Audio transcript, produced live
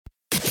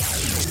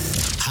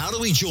How do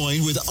we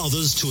join with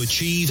others to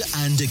achieve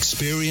and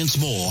experience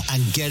more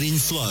and get in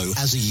flow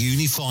as a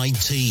unified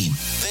team?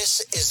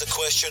 This is the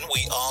question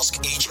we ask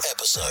each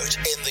episode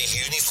in the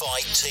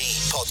Unified Team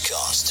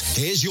podcast.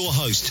 Here's your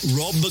host,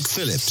 Rob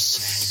McPhillips.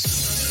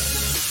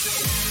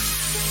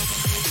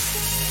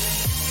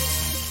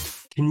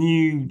 Can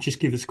you just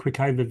give us a quick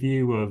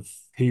overview of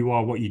who you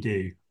are, what you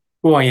do?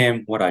 Who I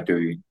am, what I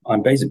do.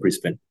 I'm based in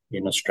Brisbane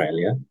in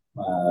Australia.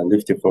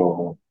 Lived here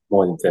for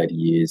more than 30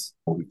 years.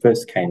 We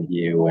first came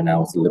here when I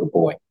was a little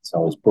boy.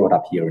 So I was brought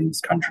up here in this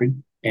country.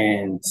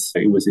 And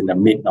it was in the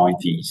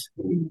mid-90s.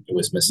 It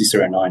was my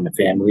sister and I in the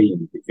family,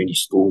 and we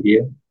finished school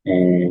here.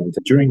 And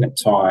during that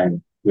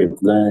time, we've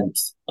learned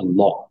a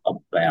lot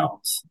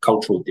about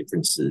cultural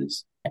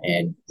differences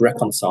and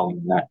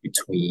reconciling that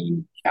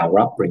between our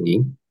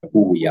upbringing,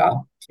 who we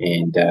are,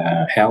 and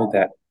how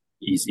that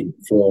is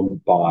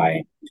informed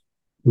by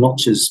not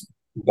just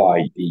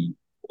by the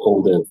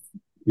older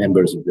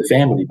members of the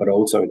family, but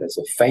also there's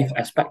a faith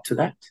aspect to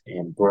that.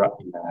 And we're up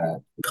in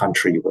a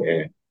country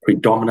where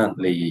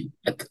predominantly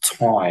at the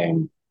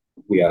time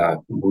we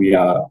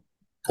are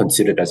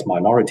considered as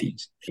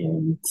minorities.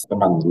 But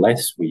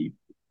nonetheless, we've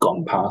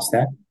gone past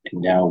that.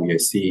 And now we are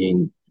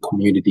seeing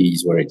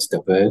communities where it's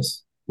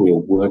diverse. We are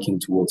working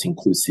towards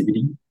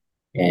inclusivity.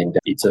 And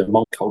it's a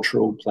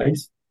multicultural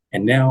place.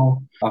 And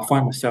now I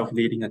find myself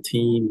leading a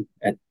team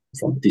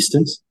from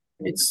distance.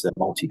 It's a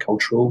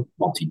multicultural,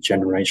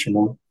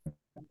 multi-generational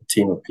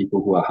team of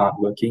people who are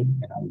hardworking,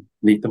 and I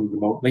lead them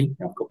remotely.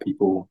 I've got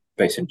people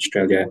based in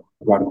Australia,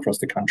 right across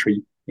the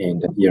country,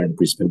 and here in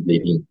Brisbane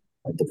leading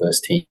a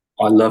diverse team.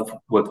 I love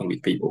working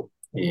with people,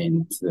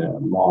 and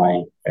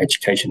my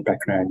education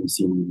background is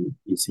in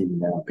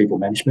people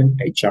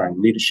management, HR, and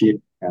leadership.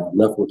 I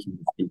love working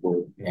with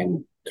people,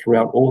 and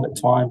throughout all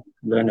that time,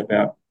 learn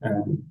about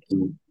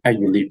how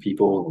you lead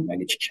people and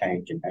manage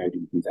change, and how do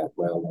you do that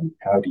well, and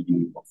how do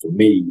you, for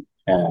me,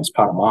 as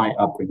part of my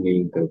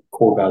upbringing, the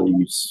core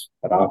values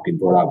that I've been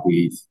brought up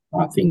with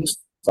are things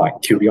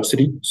like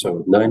curiosity.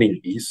 So learning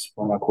is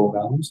one of my core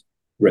values.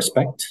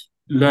 Respect,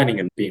 learning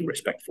and being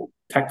respectful,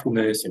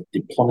 tactfulness and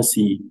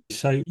diplomacy.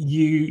 So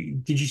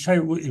did you say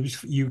it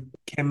was you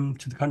came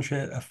to the country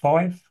at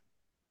 5?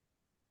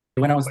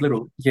 When I was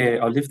little,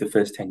 I lived the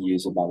first 10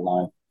 years of my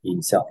life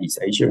in Southeast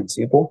Asia in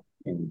Singapore.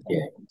 And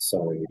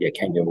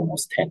came there when I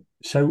was 10.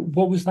 So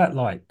what was that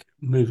like,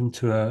 moving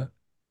to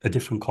a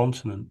different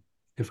continent,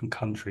 different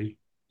country?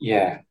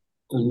 Yeah,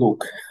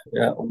 look,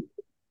 at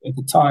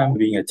the time,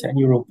 being a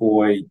 10-year-old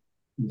boy,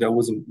 there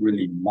wasn't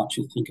really much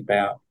to think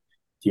about.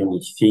 The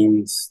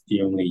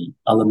only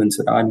elements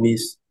that I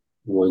missed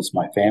was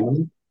my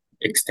family,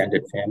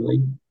 extended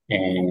family,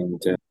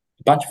 and a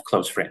bunch of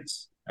close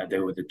friends. They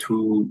were the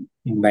two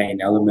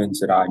main elements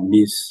that I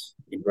miss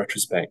in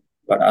retrospect.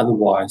 But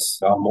otherwise,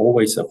 I'm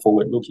always a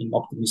forward-looking,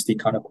 optimistic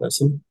kind of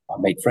person. I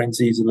make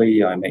friends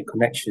easily, I make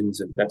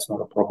connections, and that's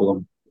not a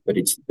problem. But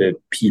it's the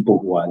people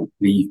who I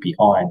leave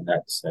behind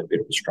that's a bit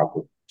of a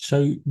struggle.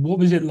 So what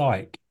was it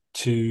like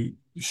so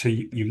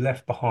you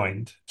left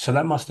behind? So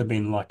that must have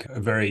been like a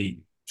very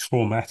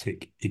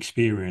traumatic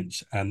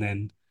experience, and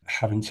then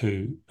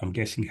I'm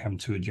guessing having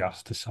to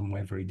adjust to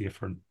somewhere very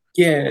different.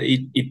 Yeah,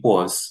 it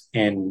was.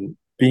 And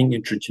being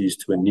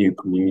introduced to a new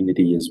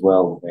community as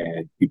well,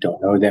 where you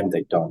don't know them,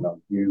 they don't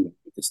know you,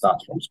 you can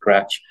start from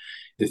scratch.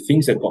 The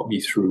things that got me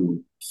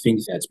through,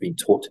 things that's been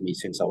taught to me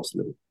since I was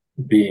little,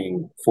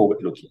 being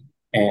forward-looking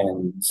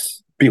and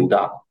build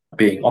up,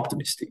 being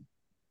optimistic.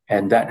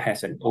 And that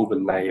has an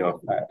overlay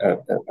of a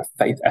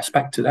faith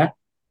aspect to that,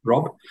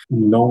 Rob,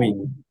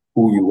 knowing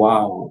who you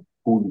are,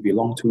 who you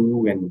belong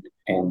to,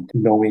 and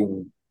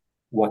knowing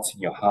what's in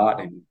your heart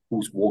and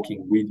who's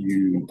walking with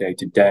you day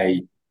to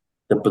day.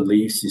 The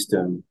belief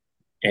system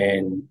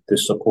and the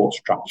support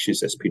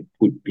structures that's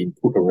been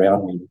put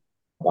around me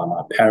by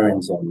my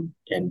parents and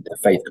the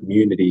faith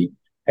community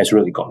has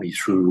really got me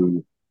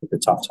through the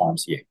tough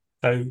times here.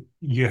 So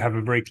you have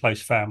a very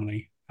close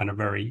family and a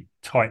very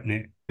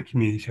tight-knit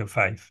community of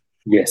faith.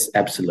 Yes,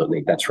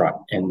 absolutely. That's right.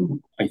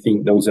 And I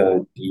think those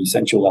are the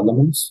essential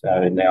elements.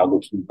 Now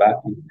looking back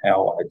and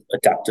how I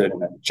adapted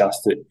and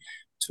adjusted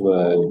to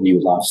a new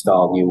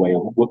lifestyle, new way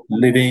of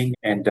living,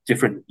 and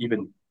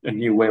even a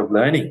new way of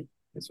learning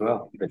as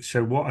well.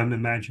 So what I'm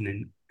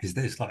imagining is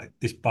there's like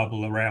this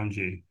bubble around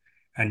you,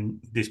 and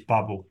this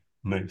bubble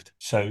moved.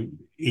 So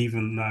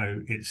even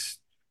though it's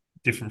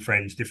different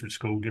friends, different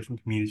school,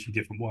 different community,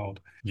 different world,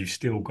 you've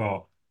still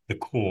got the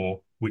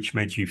core, which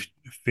made you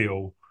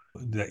feel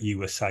that you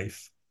were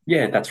safe.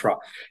 Yeah, that's right.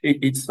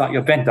 It's like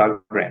your Venn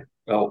diagram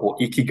or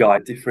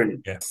Ikigai,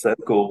 different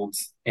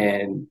circles,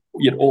 and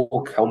it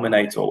all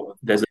culminates, or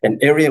there's an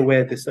area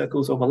where the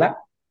circles overlap.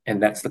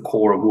 And that's the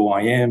core of who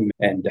I am,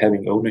 and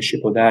having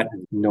ownership of that,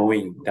 and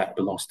knowing that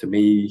belongs to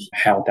me,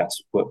 how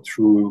that's worked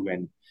through,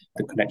 and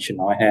the connection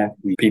I have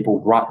with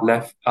people right,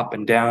 left, up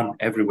and down,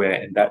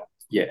 everywhere. And that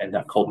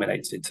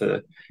culminates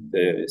into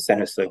the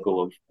center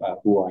circle of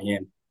who I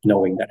am,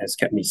 knowing that has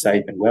kept me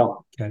safe and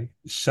well. Okay.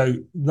 So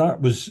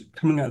that was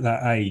coming at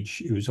that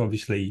age, it was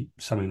obviously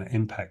something that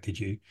impacted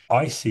you.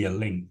 I see a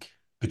link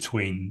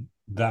between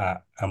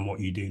that and what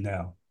you do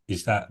now?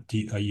 Is that do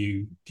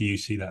you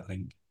see that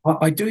link?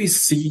 I do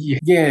see,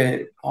 yeah,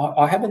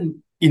 I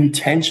haven't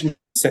intentionally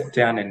sat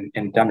down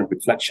and done a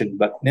reflection,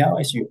 but now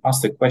as you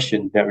ask the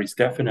question, there is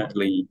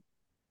definitely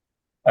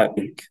a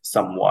link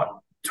somewhat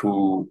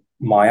to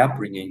my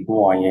upbringing,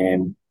 who I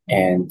am,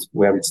 and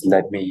where it's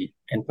led me,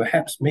 and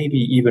perhaps maybe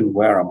even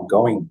where I'm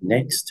going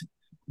next.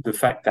 The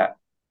fact that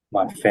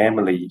my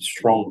family,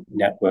 strong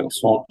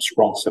networks,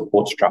 strong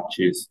support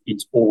structures,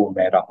 it's all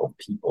made up of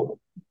people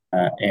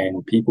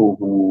and people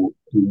who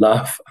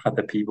love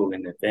other people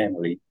in their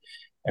family.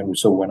 And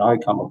so when I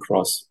come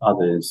across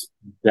others,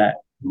 that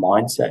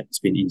mindset has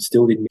been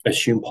instilled in me,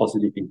 assume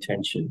positive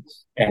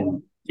intentions.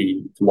 And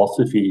the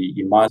philosophy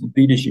in my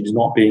leadership is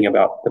not being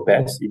about the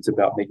best, it's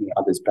about making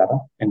others better.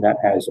 And that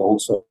has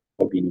also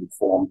been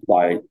informed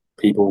by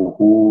people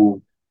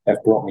who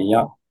have brought me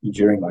up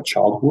during my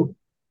childhood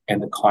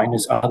and the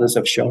kindness others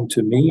have shown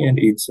to me. And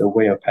it's a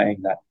way of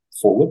paying that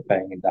forward,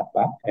 paying it that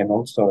back. And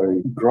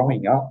also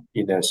growing up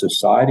in a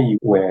society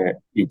where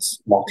it's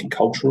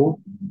multicultural,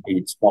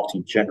 it's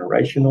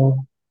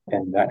multi-generational,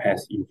 and that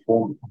has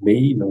informed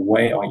me in the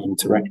way I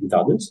interact with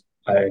others.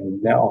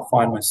 And now I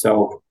find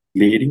myself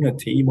leading a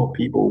team of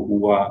people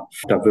who are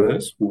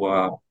diverse,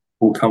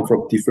 who come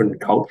from different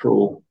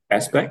cultural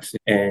aspects,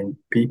 and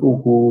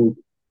people who,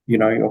 you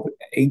know, of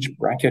age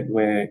bracket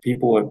where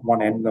people at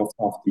one end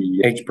of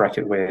the age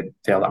bracket where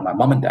they're like my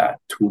mum and dad,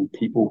 to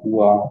people who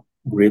are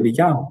really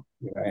young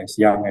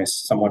as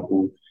someone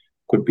who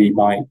could be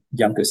my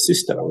younger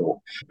sister,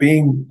 or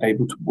being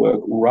able to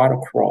work right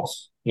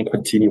across a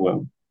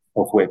continuum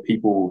of where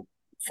people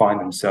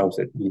find themselves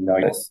at, you know,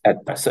 at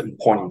a certain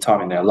point in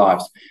time in their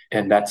lives.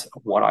 And that's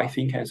what I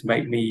think has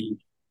made me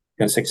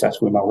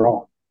successful in my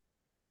role.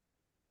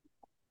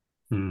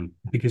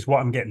 Because what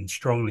I'm getting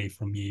strongly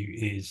from you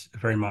is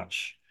very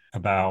much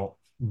about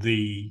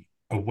the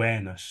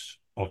awareness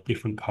of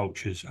different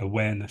cultures,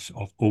 awareness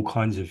of all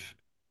kinds of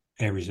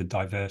areas of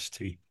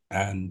diversity,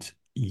 and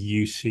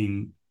you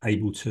seem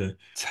able to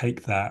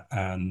take that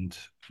and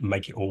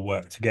make it all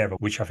work together,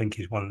 which I think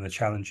is one of the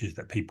challenges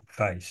that people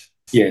face.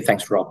 Yeah,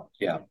 thanks, Rob.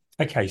 Yeah.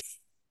 Okay,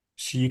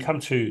 so you come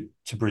to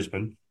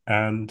Brisbane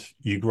and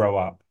you grow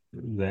up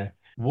there.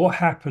 What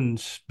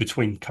happens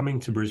between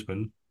coming to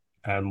Brisbane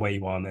and where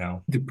you are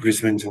now? The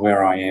Brisbane's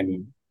where I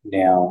am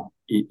now.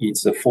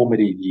 It's the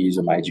formative years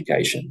of my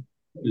education,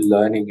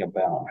 learning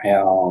about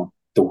how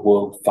the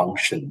world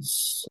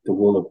functions, the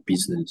world of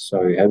business.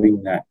 So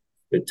having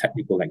the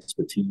technical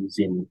expertise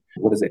in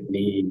what does it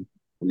mean,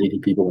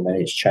 leading people to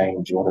manage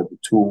change, what are the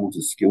tools,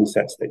 the skill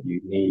sets that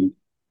you need,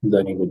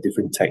 learning the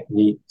different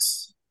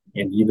techniques,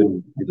 and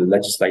even the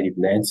legislative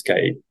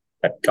landscape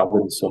that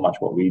governs so much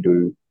what we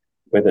do,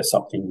 whether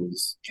something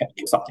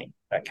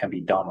that can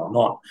be done or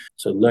not.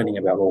 So learning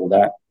about all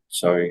that.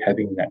 So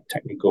having that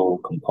technical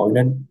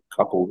component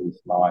coupled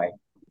with my,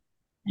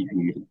 if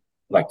you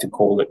like to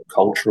call it,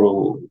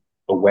 cultural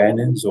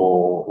awareness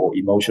or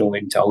emotional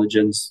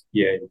intelligence,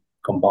 yeah,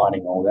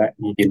 combining all that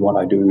in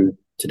what I do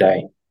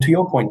today. To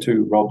your point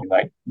too, Rob,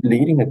 like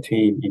leading a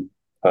team in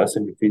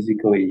person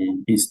physically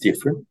is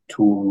different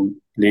to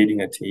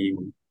leading a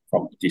team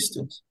from a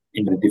distance.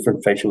 In the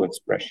different facial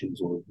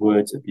expressions or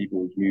words that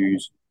people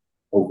use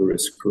over a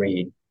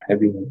screen,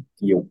 having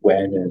the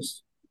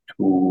awareness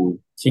to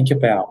think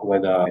about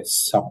whether there's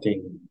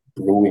something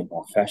brewing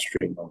or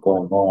festering or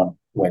going on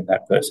when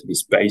that person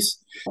is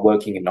based,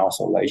 working in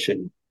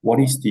isolation. What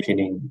is the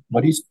feeling?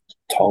 What is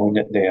the tone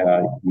that they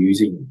are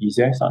using? Is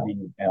there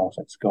something else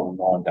that's going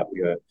on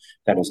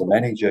that as a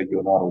manager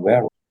you're not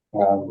aware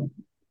of?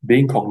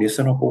 Being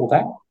cognizant of all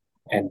that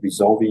and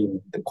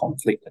resolving the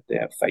conflict that they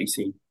are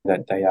facing,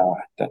 that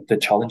the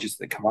challenges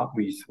that come up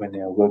with when they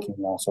are working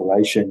in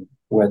isolation,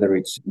 whether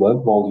it's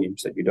work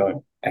volumes that you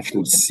don't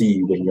actually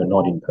see when you're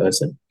not in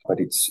person, but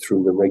it's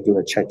through the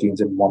regular check-ins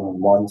and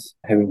one-on-ones,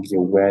 having the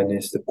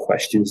awareness, the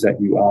questions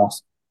that you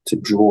ask to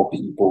draw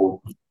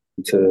people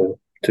to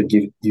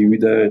give you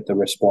the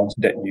response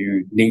that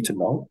you need to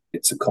know.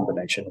 It's a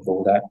combination of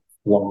all that,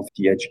 along with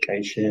the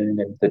education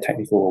and the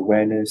technical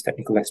awareness,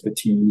 technical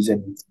expertise,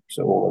 and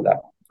so all of that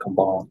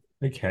combined.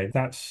 Okay,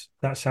 that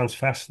sounds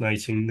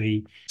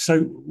fascinating.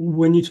 So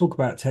when you talk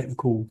about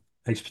technical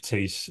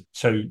expertise,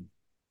 so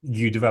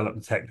you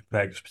developed the technical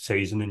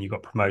expertise and then you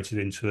got promoted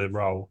into the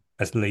role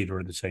as the leader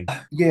of the team.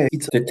 Yeah,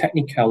 it's the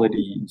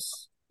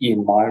technicalities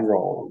in my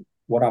role,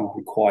 what I'm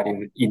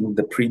required in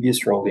the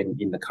previous role,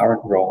 in the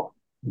current role.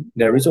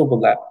 There is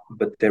overlap,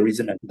 but there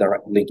isn't a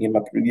direct link. In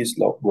my previous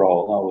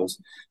role, I was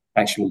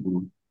actually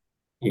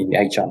in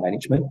HR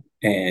management,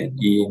 and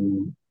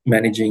in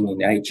managing in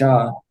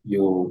HR,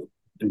 you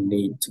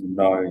need to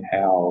know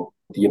how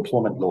the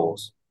employment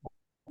laws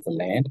of the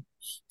land,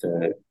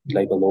 the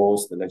labor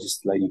laws, the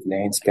legislative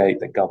landscape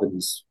that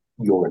governs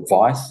your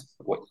advice,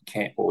 what you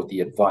can, or the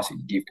advice that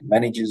you give to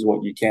managers,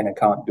 what you can and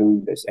can't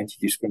do. There's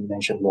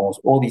anti-discrimination laws,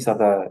 all these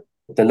other,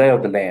 the lay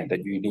of the land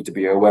that you need to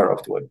be aware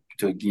of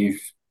to give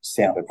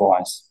sound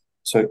advice.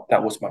 So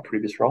that was my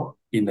previous role.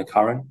 In the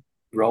current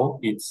role,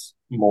 it's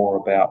more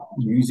about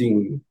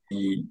using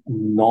the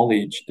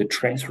knowledge, the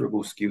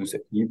transferable skills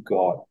that you've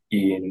got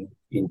in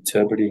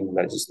interpreting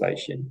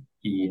legislation,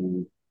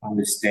 in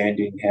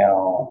understanding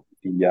how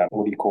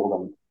what do you call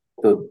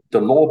them? The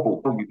law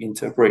book, you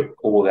interpret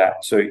all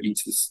that. So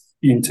it's this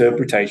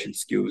interpretation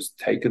skills,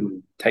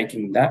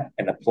 taking that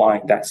and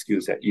applying that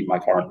skill set in my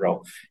current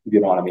role, if you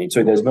know what I mean.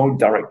 So there's no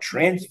direct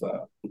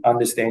transfer,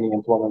 understanding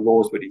employment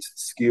laws, but it's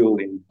skill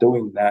in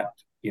doing that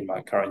in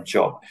my current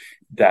job.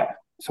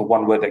 So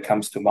one word that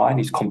comes to mind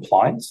is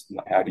compliance.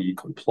 How do you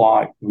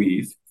comply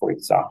with, for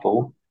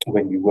example,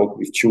 when you work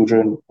with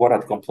children, what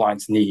are the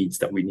compliance needs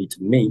that we need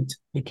to meet?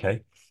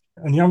 Okay.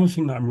 And the other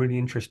thing that I'm really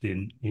interested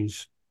in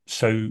is,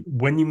 so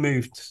when you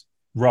moved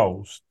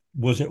roles,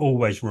 was it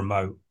always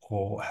remote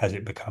or has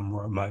it become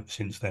remote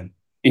since then?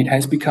 It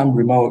has become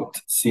remote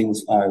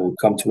since I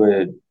come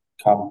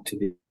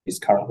to this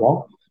current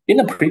role. In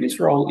the previous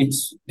role,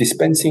 it's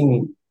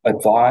dispensing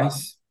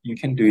advice. You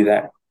can do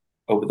that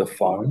over the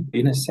phone.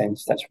 In a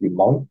sense, that's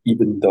remote,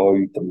 even though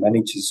the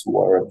managers who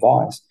are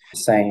advised the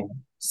same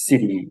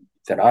city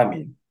that I'm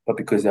in. But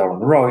because they're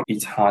on the road,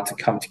 it's hard to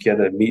come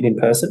together and meet in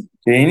person.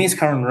 In this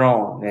current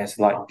role, there's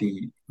like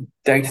the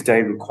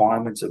day-to-day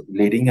requirements of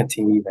leading a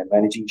team and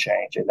managing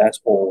change, and that's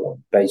all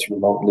based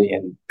remotely,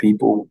 and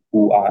people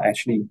who are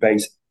actually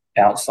based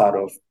outside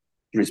of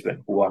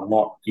Brisbane, who are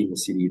not in the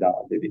city that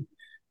I live in.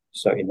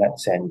 So in that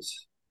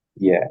sense,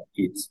 yeah,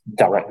 it's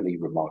directly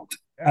remote.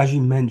 As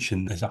you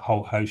mentioned, there's a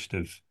whole host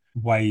of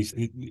ways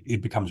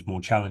it becomes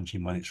more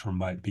challenging when it's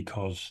remote,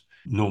 because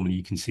normally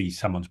you can see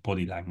someone's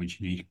body language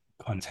and you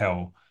can't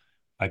tell,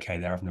 okay,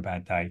 they're having a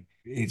bad day.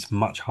 It's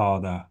much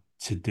harder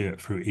to do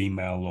it through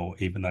email or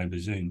even over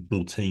Zoom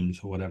or Teams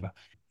or whatever.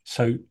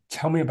 So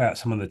tell me about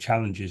some of the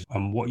challenges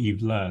and what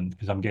you've learned,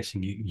 because I'm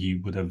guessing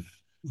you would have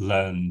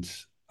learned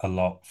a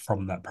lot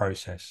from that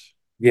process.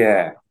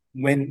 Yeah.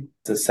 When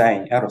the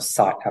saying out of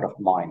sight, out of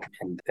mind,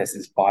 and there's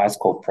this bias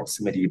called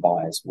proximity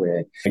bias,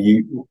 where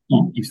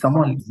if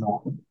someone is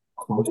not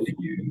close to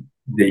you,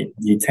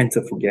 you tend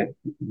to forget,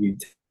 you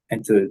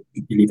tend to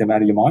leave them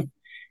out of your mind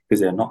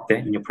because they're not there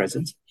in your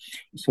presence.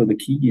 So the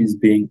key is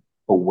being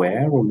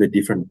aware of the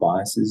different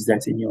biases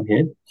that's in your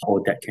head,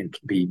 or that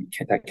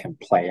can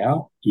play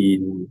out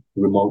in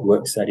remote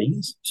work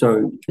settings.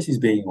 So this is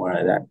being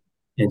aware of that.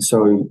 And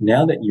so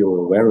now that you're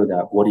aware of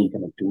that, what are you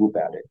going to do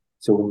about it?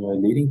 So when you're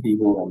leading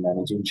people and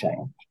managing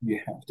change, you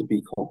have to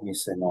be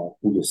cognizant of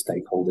who your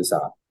stakeholders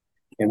are.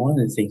 And one of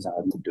the things I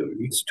have to do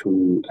is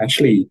to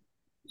actually,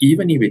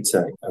 even if it's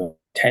a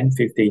 10,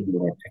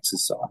 15-minute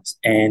exercise,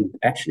 and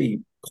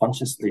actually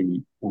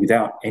consciously,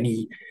 without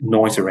any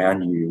noise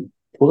around you,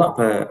 pull up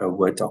a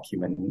Word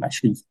document and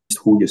actually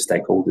who your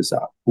stakeholders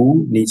are.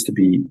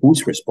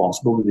 Who's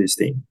responsible for this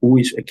thing? Who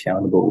is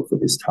accountable for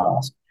this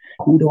task?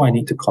 Who do I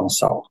need to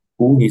consult?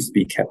 Who needs to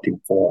be kept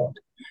informed?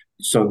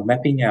 So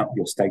mapping out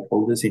your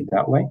stakeholders in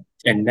that way.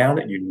 And now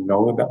that you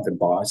know about the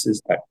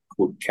biases that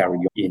could carry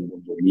in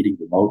when you're leading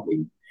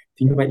remotely,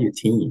 think about your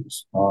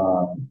teams.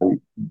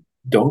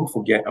 Don't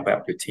forget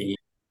about your team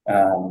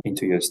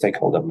into your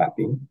stakeholder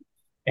mapping.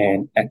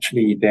 And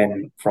actually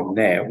then from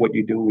there, what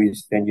you do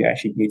is then you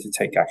actually need to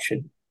take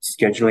action,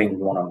 scheduling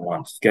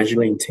one-on-ones,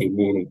 scheduling team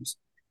meetings,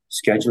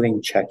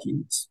 scheduling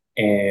check-ins.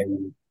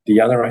 And the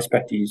other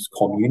aspect is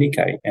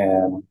communicate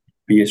and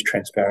be as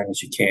transparent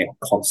as you can,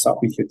 consult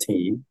with your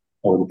team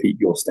or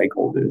your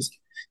stakeholders.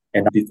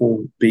 And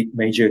before big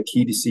major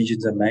key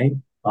decisions are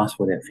made, ask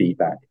for their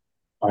feedback.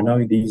 I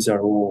know these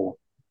are all,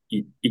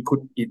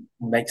 it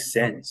makes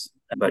sense,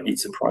 but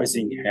it's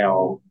surprising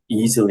how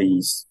easily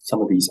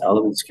some of these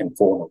elements can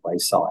fall on the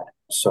wayside.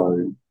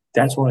 So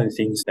that's one of the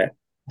things that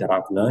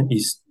I've learned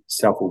is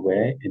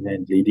self-aware and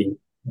then leading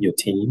your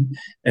team.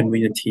 And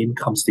when your team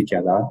comes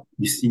together,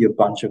 you see a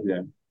bunch of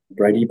them,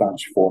 Brady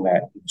Bunch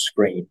format on the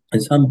screen.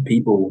 And some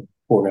people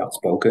who are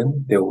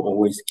outspoken, they will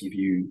always give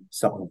you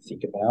something to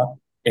think about.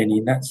 And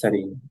in that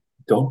setting,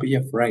 don't be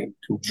afraid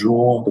to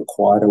draw the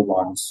quieter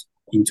ones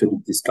into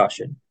the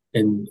discussion.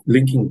 And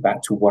linking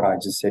back to what I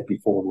just said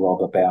before,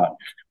 Rob, about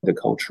the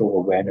cultural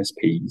awareness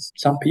piece,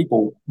 some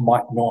people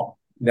might not,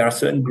 there are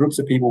certain groups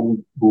of people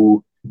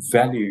who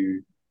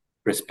value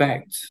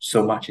respect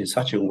so much in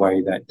such a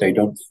way that they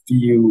don't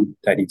feel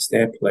that it's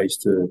their place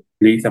to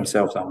leave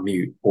themselves on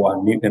mute or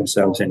unmute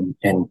themselves and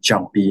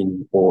jump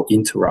in or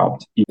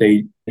interrupt.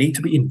 They need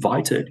to be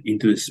invited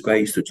into the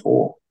space to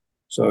talk.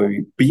 So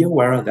be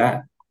aware of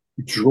that.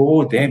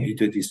 Draw them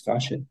into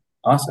discussion.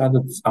 Ask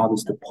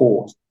others to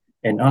pause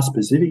and ask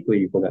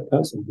specifically for that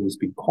person who's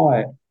been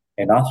quiet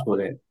and ask for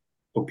their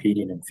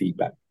opinion and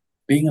feedback.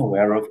 Being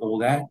aware of all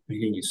that, I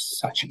think, is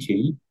such a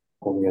key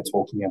when we are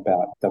talking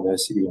about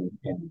diversity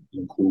and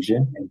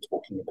inclusion and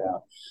talking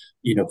about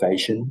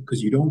innovation,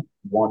 because you don't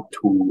want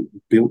to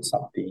build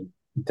something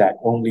that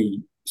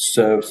only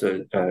serves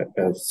a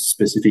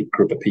specific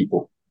group of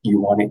people. You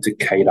want it to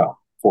cater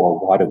for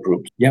a wider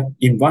group. Yep,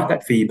 invite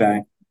that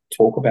feedback,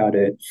 talk about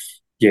it,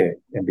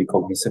 and be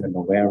cognizant and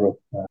aware of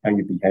how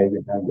you behave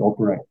and how you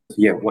operate.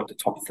 So what the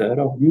top third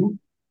of you,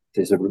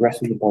 there's the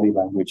rest of the body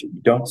language that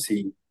you don't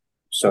see,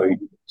 So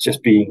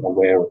just being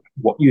aware of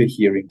what you're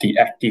hearing, the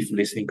active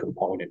listening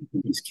component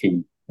is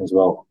key as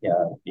well,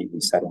 in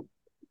this setting.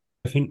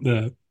 I think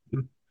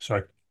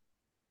sorry,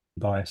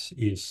 bias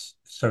is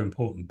so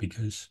important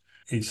because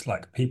it's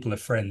like people are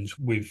friends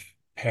with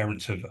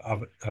parents of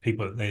other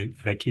people that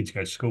their kids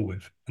go to school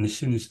with. And as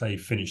soon as they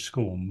finish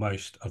school,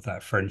 most of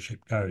that friendship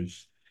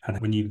goes. And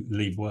when you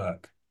leave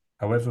work,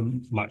 however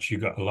much you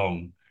got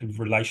along,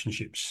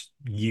 relationships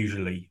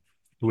usually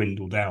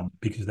dwindle down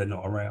because they're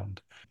not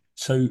around.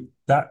 So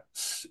that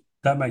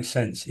makes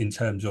sense in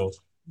terms of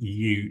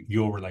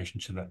your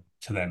relationship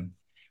to them.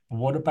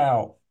 What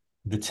about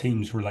the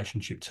team's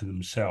relationship to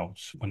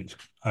themselves when it's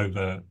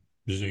over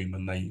Zoom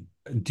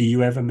and do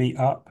you ever meet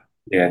up?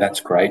 Yeah, that's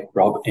great,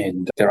 Rob.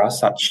 And there are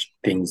such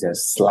things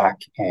as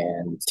Slack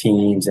and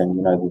Teams and,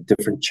 the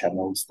different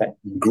channels that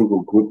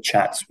Google group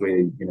chats where,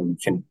 you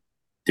can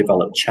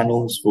develop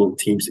channels for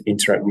teams to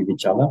interact with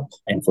each other.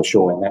 And for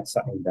sure, and that's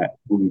something that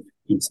we've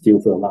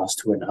instilled for the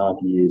last 2.5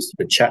 years.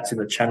 The chats in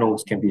the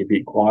channels can be a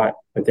bit quiet,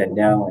 but then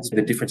now it's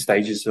the different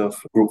stages of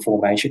group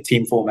formation,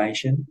 team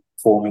formation,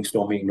 forming,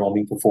 storming,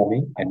 norming,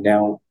 performing. And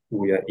now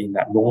we are in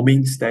that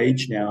norming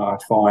stage. Now I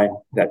find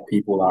that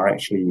people are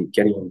actually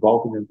getting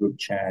involved in the group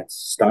chats,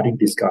 starting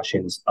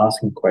discussions,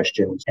 asking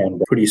questions.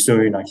 And pretty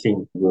soon, I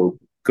think we'll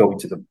go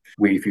into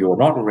if you're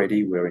not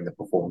already, we're in the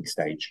performing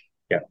stage.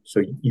 Yeah,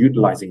 so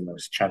utilizing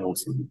those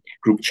channels in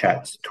group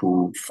chats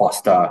to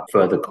foster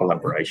further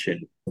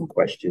collaboration and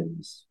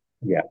questions.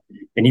 Yeah,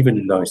 and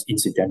even those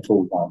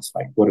incidental ones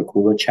like water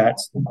cooler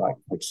chats, like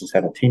we just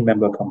had a team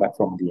member come back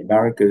from the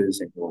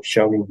Americas and you're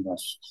showing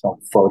us some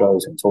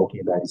photos and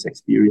talking about his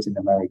experience in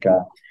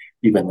America,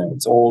 even though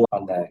it's all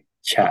on the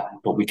chat,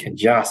 but we can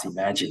just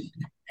imagine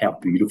how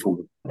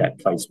beautiful that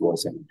place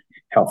was and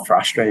how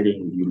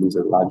frustrating you lose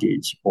a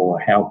luggage or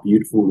how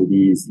beautiful it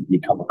is you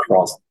come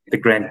across the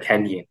Grand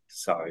Canyon.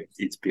 So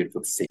it's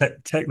beautiful to see.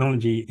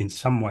 Technology in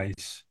some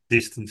ways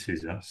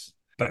distances us,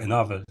 but in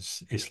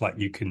others, it's like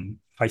you can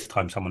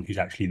FaceTime someone who's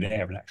actually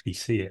there and actually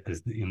see it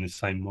in the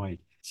same way.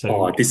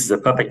 So, this is a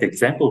perfect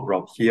example,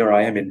 Rob. Here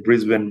I am in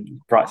Brisbane,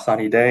 bright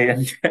sunny day,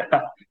 and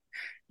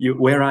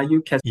where are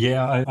you?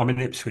 Yeah, I'm in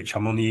Ipswich.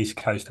 I'm on the east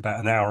coast, about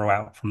an hour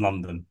out from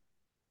London.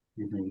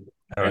 Mm-hmm.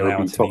 Or an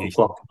hour to the east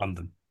of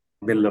London.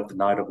 Middle of the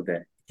night over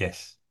there.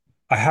 Yes.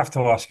 I have to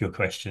ask you a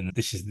question.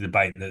 This is the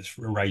debate that's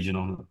raging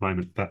on at the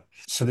moment. But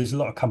so there's a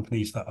lot of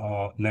companies that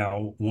are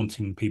now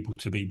wanting people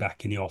to be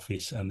back in the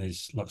office, and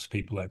there's lots of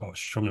people that have got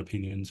strong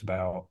opinions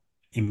about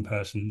in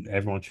person.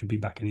 Everyone should be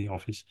back in the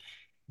office.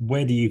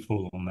 Where do you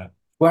fall on that?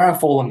 Where I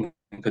fall on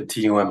the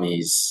continuum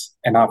is,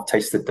 and I've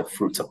tasted the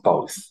fruits of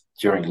both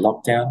during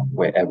lockdown,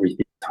 where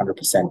everything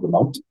 100%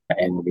 remote,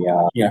 and we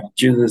are,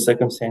 due to the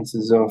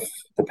circumstances of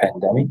the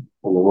pandemic,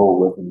 we're all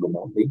working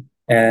remotely.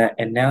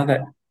 And now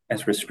that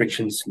as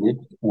restrictions lift,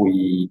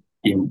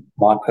 in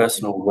my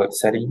personal work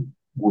setting,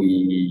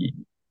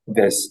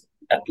 there's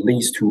at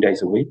least 2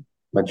 days a week.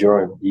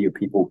 Majority of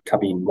people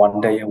come in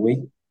 1 day a week.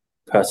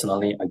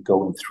 Personally, I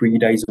go in 3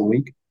 days a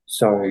week.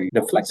 So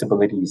the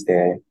flexibility is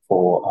there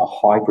for a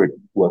hybrid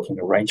working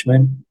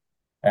arrangement.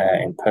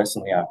 And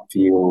personally, I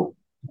feel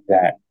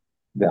that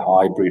the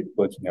hybrid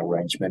working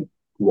arrangement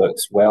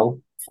works well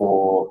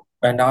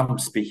and I'm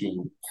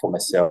speaking for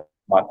myself,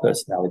 my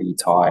personality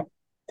type,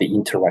 the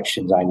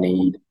interactions I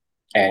need.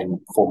 And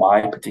for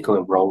my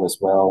particular role as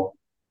well,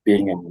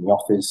 being in the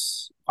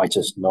office, I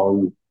just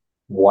know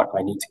what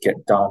I need to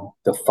get done,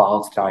 the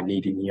files that I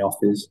need in the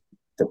office,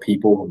 the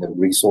people and the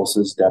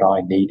resources that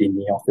I need in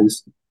the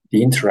office,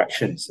 the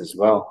interactions as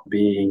well,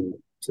 being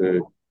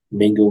to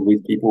mingle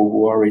with people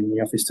who are in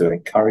the office, to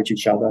encourage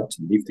each other,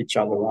 to lift each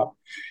other up.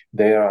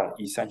 They are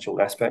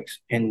essential aspects.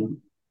 And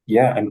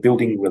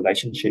building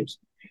relationships.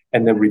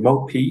 And the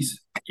remote piece,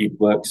 it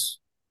works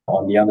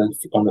on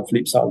the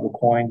flip side of the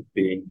coin,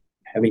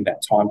 having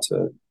that time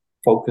to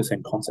focus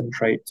and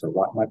concentrate, to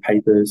write my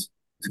papers,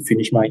 to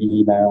finish my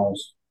emails,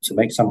 to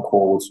make some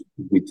calls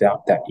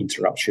without that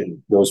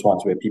interruption. Those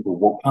ones where people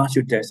walk past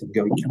your desk and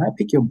go, "Can I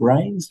pick your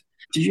brains?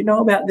 Did you know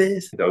about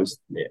this?"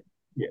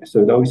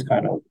 So those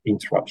kind of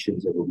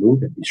interruptions are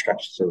removed and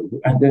distractions are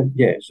removed. And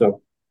then,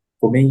 so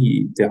for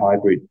me, the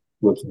hybrid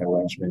working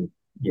arrangement,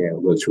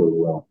 works really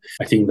well.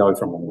 I think though,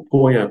 from an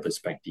employer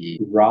perspective,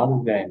 rather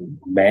than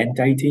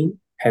mandating,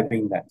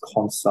 having that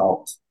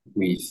consult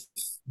with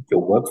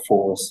your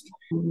workforce,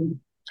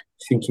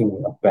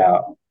 thinking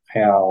about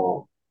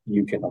how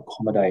you can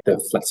accommodate the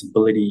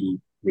flexibility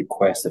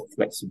requests, the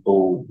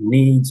flexible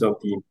needs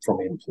from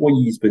an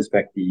employee's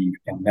perspective,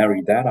 and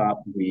marry that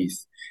up with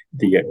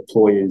the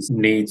employer's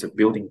needs of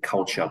building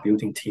culture,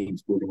 building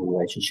teams, building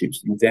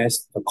relationships. If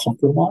there's a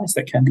compromise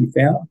that can be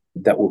found,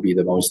 that will be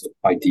the most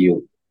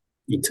ideal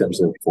in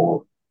terms of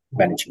for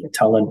managing your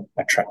talent,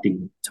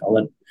 attracting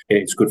talent.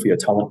 It's good for your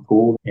talent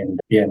pool and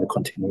the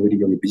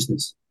continuity of your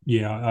business.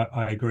 Yeah,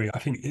 I agree. I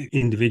think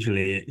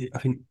individually, I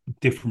think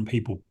different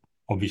people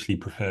obviously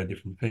prefer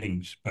different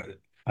things, but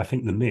I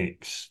think the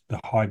mix, the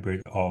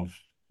hybrid of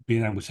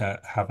being able to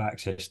have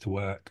access to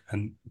work,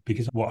 and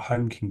because what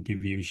home can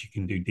give you is you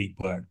can do deep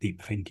work,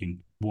 deep thinking,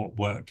 what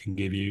work can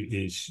give you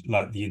is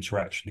like the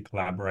interaction, the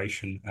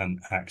collaboration, and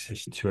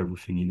access to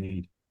everything you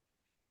need.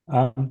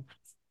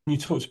 You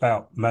talked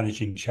about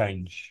managing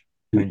change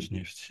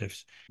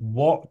initiatives.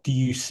 What do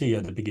you see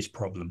are the biggest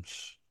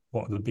problems?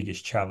 What are the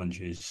biggest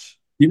challenges?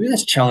 The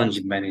biggest challenge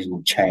in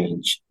managing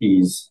change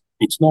is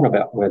it's not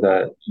about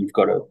whether you've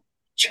got a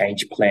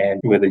change plan,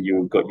 whether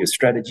you've got your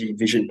strategy,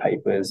 vision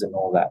papers, and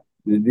all that.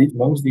 The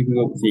most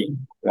difficult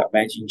thing about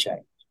managing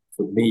change,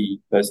 for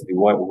me personally,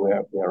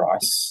 how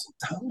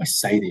do I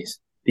say this?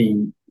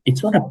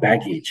 It's not a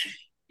baggage.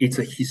 It's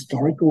a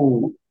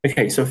historical.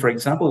 Okay, so for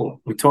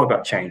example, we talk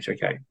about change.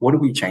 Okay, what are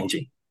we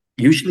changing?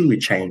 Usually, we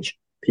change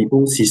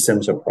people,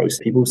 systems, or process.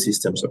 People,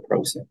 systems, or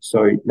process.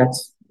 So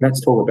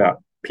let's talk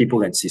about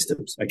people and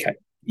systems. Okay,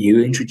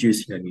 you're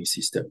introducing a new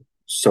system.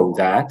 So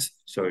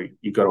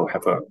you got to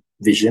have a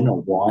vision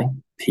of why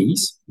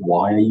piece.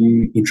 Why are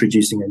you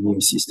introducing a new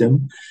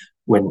system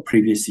when the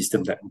previous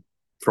system that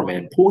from an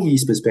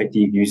employee's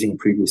perspective, using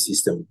previous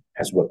system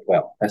has worked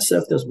well, has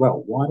served us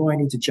well. Why do I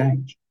need to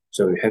change?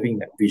 So having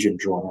that vision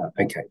drawn out,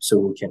 okay, so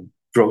we can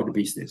grow the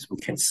business, we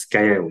can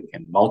scale, we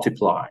can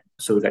multiply,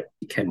 so that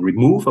you can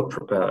remove a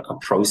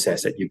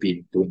process that you've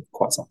been doing for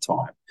quite some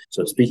time.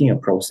 So speaking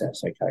of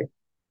process, okay,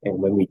 and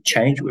when we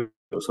change, we're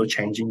also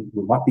changing,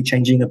 we might be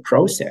changing a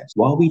process.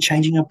 Why are we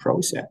changing a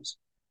process?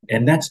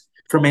 And that's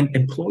from an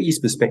employee's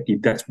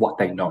perspective, that's what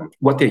they know,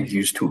 what they're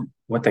used to,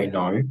 what they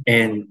know.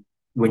 And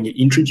when you're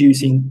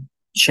introducing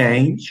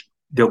change,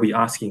 they'll be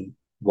asking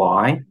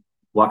why,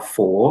 what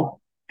for,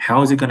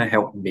 how is it going to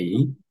help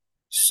me?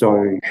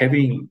 So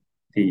having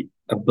the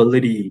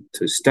ability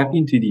to step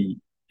into the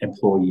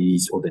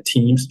employees or the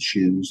team's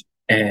shoes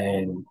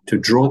and to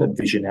draw that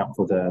vision out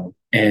for them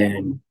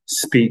and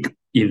speak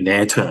in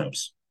their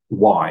terms.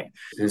 Why?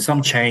 There's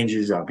some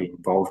changes I've been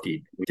involved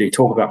in. They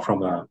talk about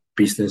from a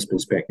business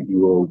perspective,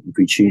 if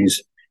we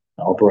choose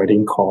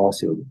operating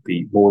costs, it will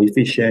be more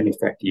efficient,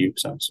 effective,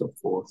 so on and so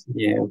forth.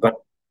 Yeah, but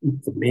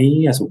for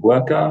me as a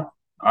worker,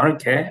 I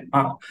don't care.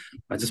 I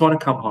just want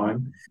to come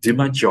home, do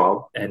my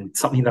job, and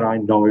something that I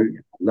know,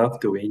 love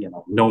doing, and I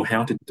know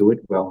how to do it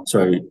well.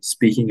 So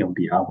speaking on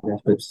behalf of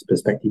that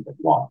perspective,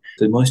 why?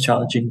 The most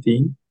challenging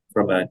thing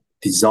from a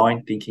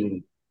design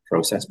thinking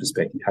process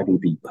perspective, how do you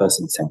be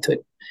person-centered?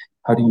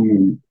 How do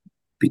you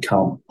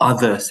become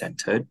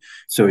other-centered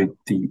so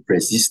the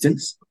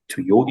resistance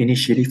to your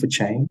initiative for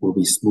change will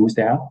be smoothed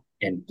out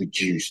and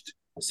reduced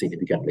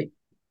significantly?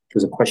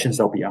 Because the questions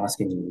they'll be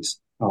asking is,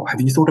 oh,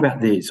 have you thought about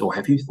this? Or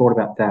have you thought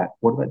about that?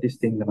 What about this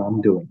thing that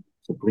I'm doing?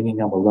 So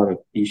bringing up a lot of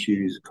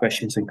issues,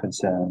 questions, and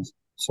concerns.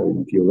 So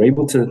if you're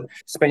able to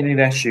spin in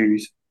their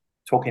shoes,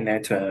 talk in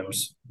their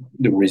terms,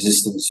 the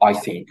resistance, I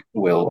think,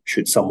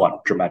 should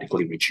somewhat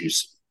dramatically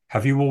reduce.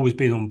 Have you always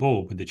been on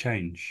board with the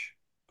change?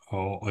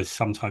 Or is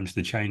sometimes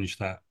the change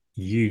that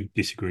you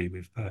disagree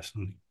with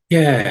personally?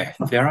 Yeah,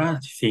 there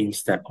are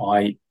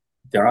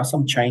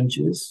some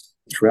changes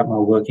throughout my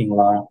working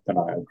life that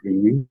I agree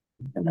with,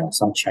 and there are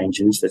some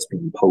changes that's been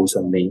imposed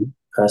on me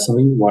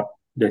personally. What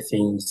the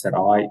things that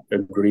I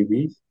agree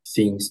with,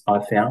 things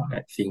I found,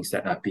 that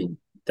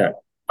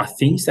are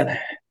things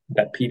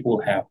that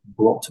people have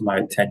brought to my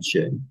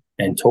attention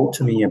and talked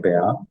to me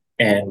about,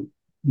 and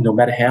no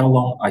matter how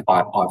long I've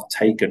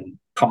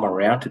come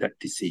around to that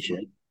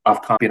decision,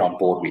 I've kind of been on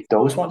board with.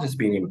 Those ones that's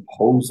been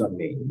imposed on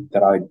me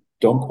that I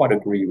don't quite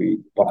agree with,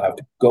 but I have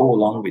to go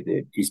along with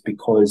it, is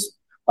because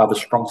I have a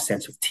strong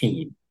sense of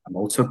team. I'm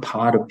also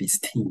part of this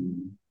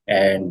team,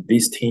 and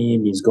this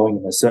team is going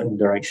in a certain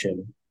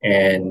direction,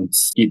 and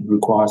it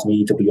requires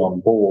me to be on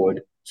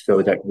board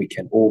so that we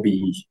can all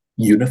be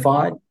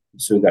unified,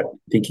 so that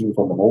thinking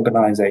from an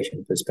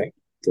organization perspective,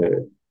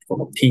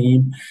 from a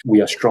team, we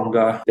are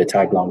stronger. The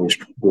tagline is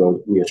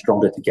we are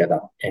stronger together,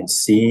 and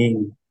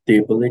seeing the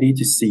ability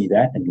to see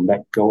that and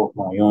let go of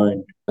my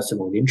own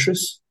personal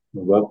interests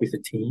and work with the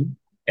team.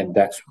 And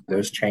that's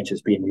those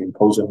changes being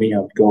imposed on me. I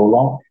have to go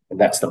along. And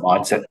that's the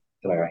mindset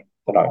that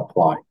I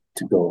apply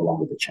to go along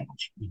with the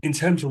change. In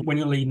terms of when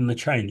you're leading the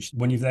change,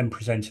 when you've then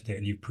presented it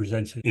and you've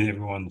presented in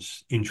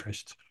everyone's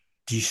interest,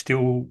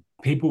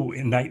 people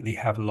innately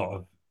have a lot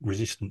of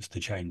resistance to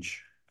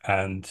change?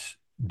 And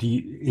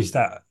is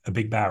that a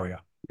big barrier?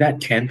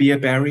 That can be a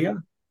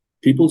barrier.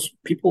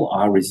 People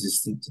are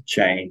resistant to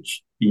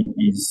change.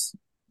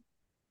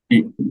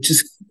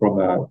 Just from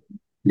a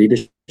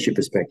leadership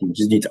perspective, you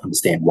just need to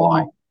understand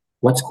why.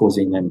 What's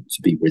causing them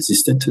to be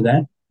resistant to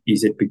that?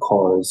 Is it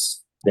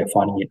because they're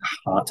finding it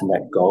hard to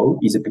let go?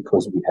 Is it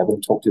because we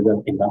haven't talked to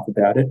them enough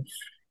about it?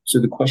 So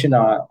the question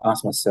I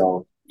ask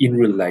myself in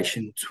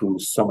relation to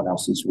someone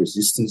else's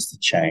resistance to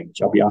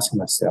change, I'll be asking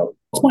myself,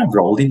 what's my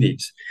role in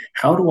this?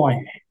 How do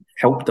I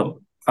help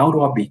them? How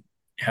do I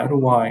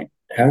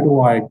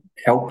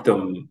help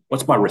them?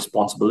 What's my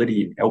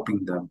responsibility in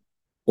helping them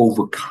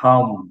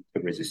overcome the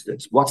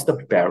resistance? What's the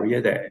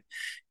barrier there?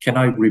 Can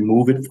I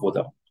remove it for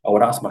them? I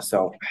would ask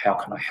myself, how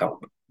can I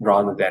help?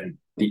 Rather than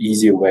the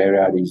easier way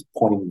out is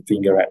pointing the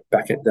finger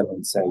back at them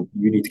and say,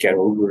 you need to get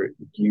over it.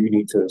 You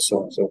need to so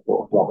on and so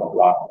forth, blah, blah,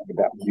 blah,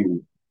 about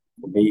you.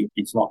 For me,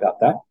 it's not about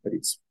that, but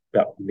it's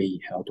about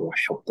me. How do I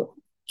help them?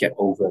 get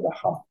over the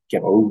hump,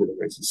 get over the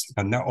resistance.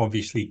 And that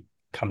obviously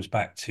comes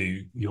back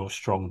to your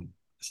strong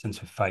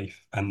sense of faith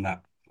and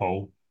that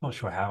whole, not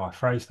sure how I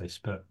phrase this,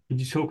 but could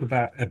you talk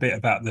about a bit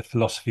about the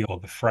philosophy or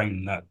the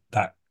frame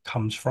that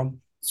comes from?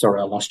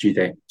 Sorry, I lost you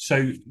there.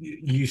 So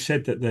you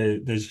said that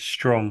there's a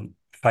strong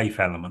faith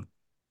element.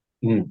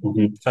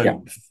 Mm-hmm. So Yeah.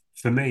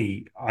 for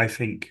me, I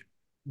think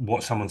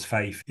what someone's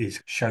faith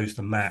is shows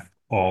the map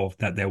of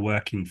that they're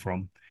working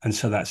from. And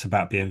so that's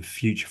about being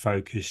future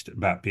focused,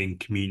 about being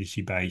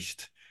community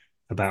based,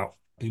 about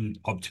being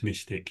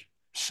optimistic.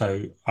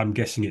 So I'm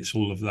guessing it's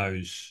all of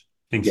those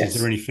things. Yes.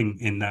 Is there anything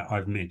in that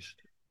I've missed?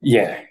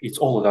 Yeah, it's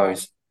all of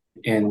those.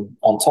 And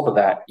on top of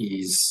that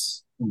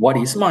is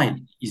what's my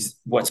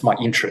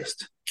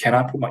interest? Can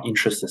I put my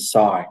interest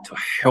aside to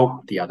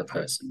help the other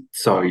person?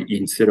 So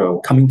instead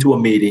of coming to a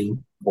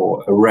meeting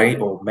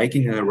or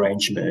making an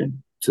arrangement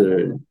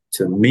to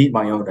meet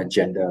my own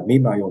agenda,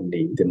 meet my own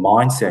need, the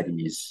mindset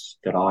is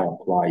that I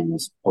apply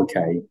is,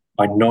 okay,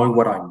 I know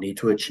what I need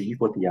to achieve,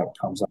 what the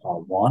outcomes I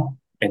want,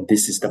 and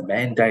this is the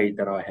mandate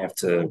that I have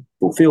to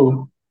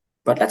fulfill.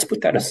 But let's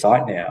put that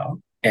aside now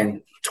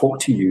and talk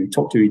to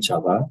each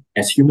other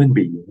as human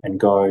beings and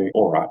go,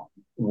 all right,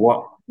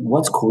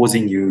 what's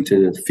causing you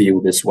to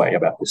feel this way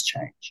about this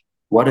change?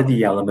 What are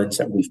the elements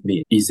that we've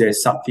missed? Is there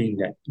something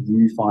that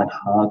you find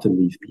hard to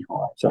leave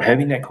behind? So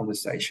having that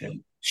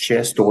conversation,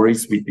 share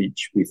stories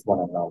with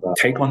one another,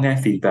 take on their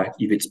feedback.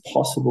 If it's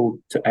possible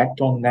to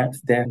act on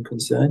their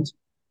concerns,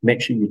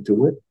 make sure you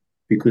do it,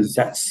 because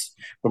that's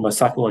from a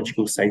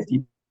psychological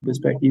safety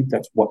perspective,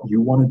 that's what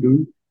you want to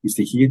do, is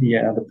to hear the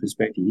other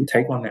perspective,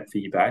 take on that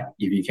feedback.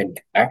 If you can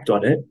act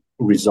on it,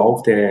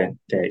 resolve their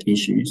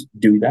issues,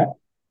 do that,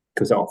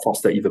 because that will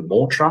foster even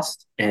more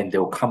trust and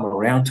they'll come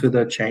around to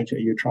the change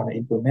that you're trying to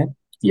implement.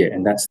 Yeah,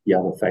 and that's the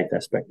other faith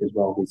aspect as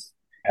well, is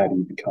how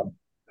do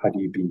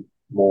you be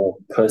more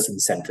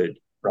person-centered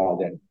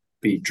rather than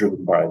be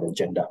driven by the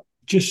agenda.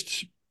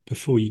 Just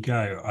before you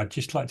go, I'd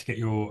just like to get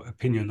your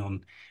opinion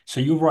on,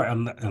 so you're right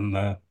on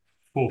the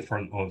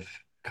forefront of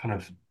kind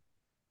of,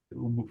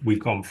 we've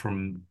gone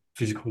from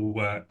physical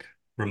work,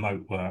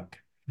 remote work.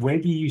 Where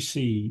do you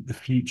see the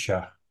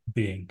future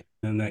being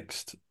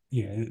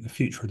the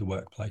future of the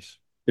workplace?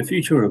 The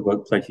future of the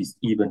workplace is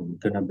going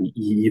to be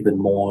even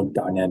more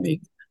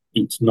dynamic.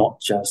 It's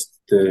not just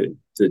the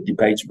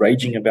debates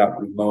raging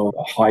about remote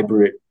or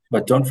hybrid,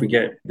 but don't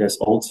forget there's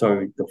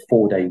also the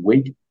 4-day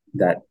week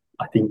that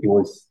I think it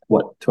was,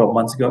 12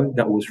 months ago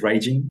that was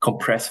raging,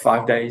 compressed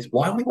 5 days.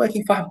 Why are we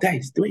working 5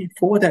 days? Do it in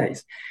 4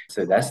 days.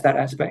 So that's that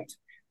aspect.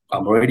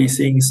 I'm already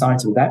seeing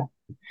signs of that.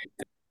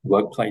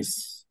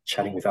 Workplace,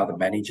 chatting with other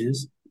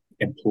managers,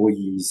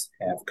 employees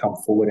have come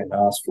forward and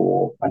asked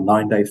for a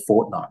 9-day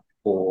fortnight,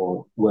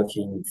 or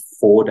working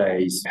 4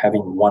 days,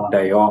 having 1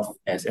 day off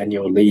as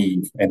annual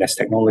leave. And as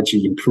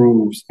technology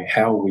improves,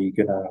 how are we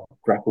going to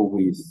grapple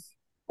with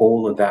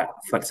all of that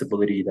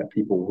flexibility that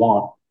people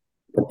want?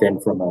 But then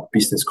from a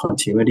business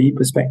continuity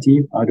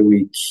perspective, how do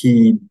we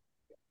keep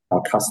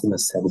our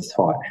customers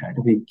satisfied? How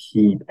do we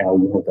keep our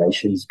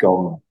innovations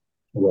going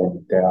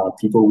when there are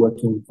people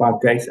working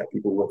 5 days, there are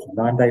people working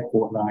 9-day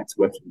fortnights,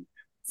 working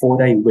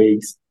 4-day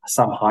weeks,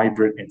 some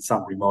hybrid and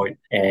some remote,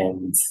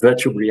 and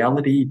virtual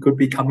reality could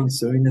be coming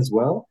soon as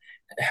well.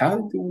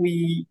 How do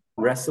we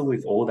wrestle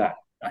with all that?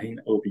 I think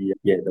it will be,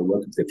 the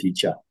work of the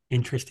future.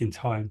 Interesting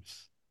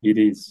times. It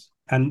is.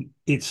 And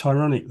it's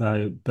ironic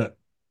though, but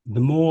the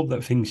more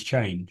that things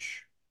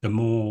change, the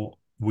more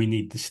we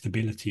need the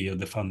stability of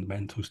the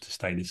fundamentals to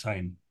stay the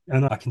same.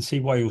 And I can see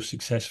why you're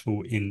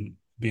successful in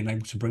being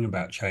able to bring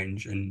about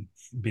change and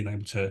being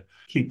able to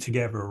keep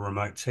together a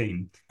remote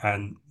team.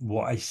 And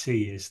what I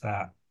see is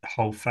that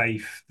whole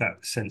faith,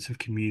 that sense of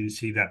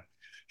community, that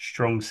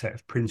strong set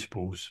of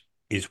principles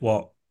is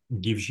what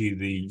gives you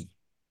the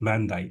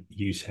mandate,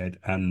 you said,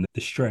 and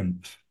the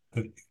strength,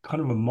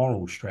 kind of a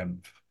moral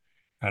strength.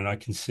 And I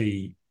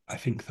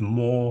think the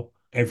more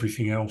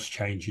everything else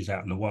changes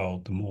out in the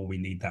world, the more we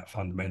need that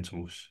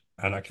fundamentals.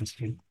 And I can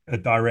see a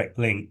direct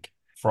link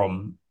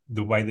from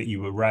the way that you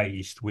were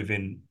raised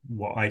within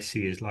what I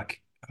see as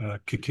like a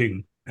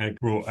cocoon and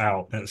brought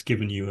out that's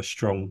given you a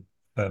strong,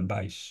 firm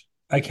base.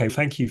 Okay,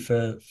 thank you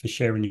for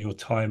sharing your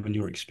time and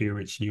your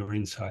experience and your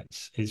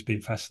insights. It's been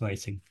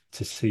fascinating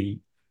to see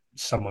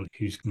someone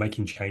who's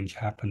making change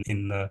happen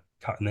in the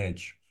cutting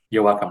edge.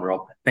 You're welcome,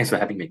 Rob. Thanks for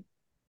having me.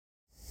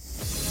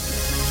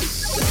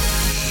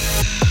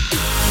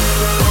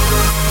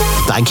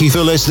 Thank you for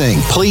listening.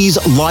 Please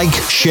like,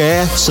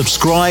 share,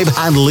 subscribe,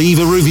 and leave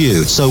a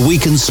review so we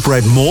can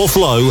spread more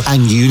flow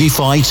and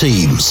unify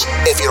teams.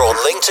 If you're on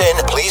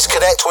LinkedIn, please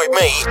connect with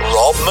me,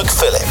 Rob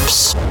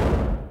McPhillips.